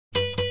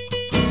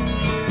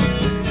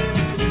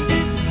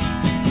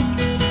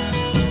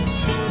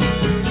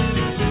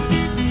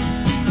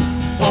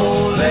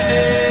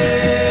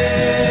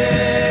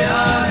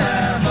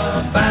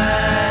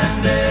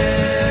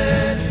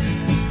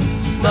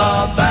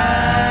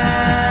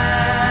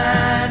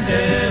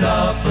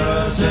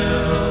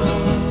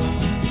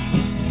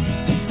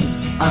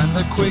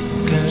the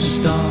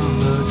quickest on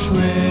the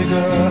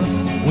trigger.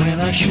 When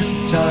I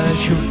shoot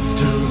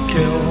to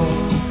kill.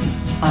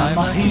 I'm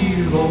a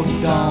hero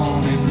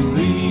down in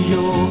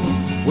Rio,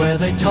 where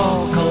they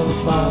talk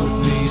about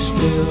me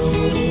still.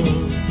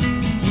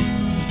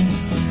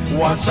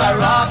 Once I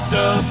robbed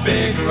a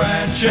big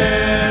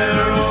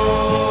ranchero,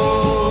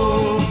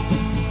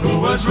 who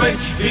was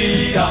rich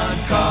beyond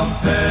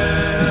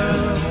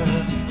compare,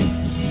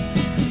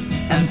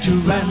 and to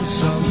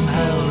ransom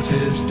held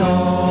his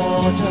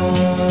daughter.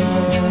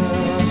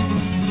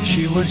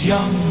 She was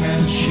young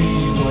and she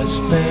was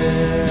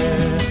fair.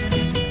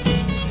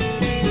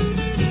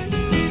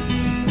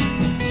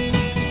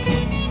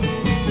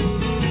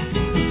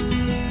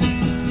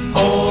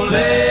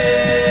 Ole,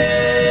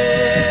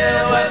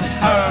 with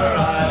her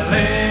I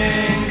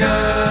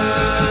lingered,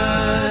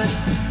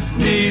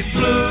 'neath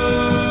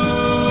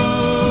blue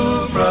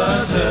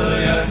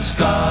Brazilian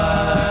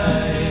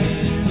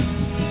skies.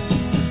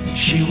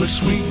 She was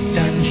sweet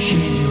and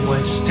she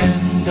was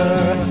tender,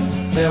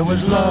 there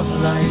was love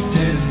light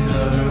in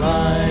her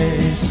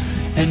eyes.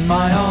 In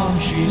my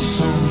arms she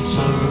soon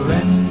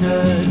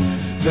surrendered,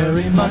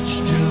 very much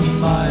to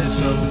my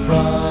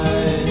surprise.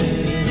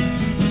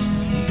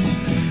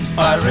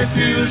 I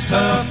refused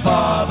her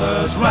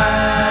father's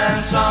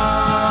ransom,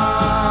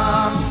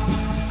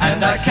 and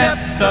I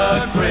kept the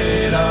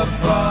greater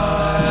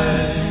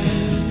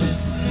prize.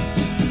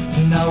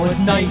 Now at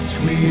night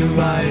we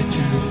ride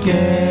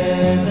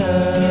together,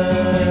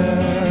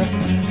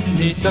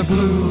 'neath the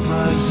blue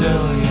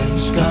Brazilian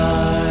sky.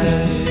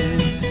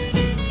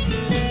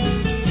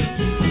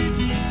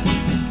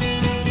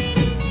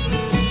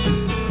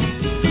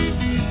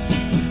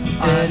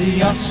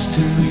 Adios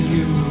to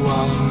you,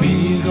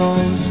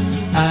 amigos.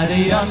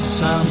 Adios,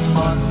 I'm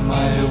on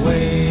my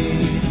way.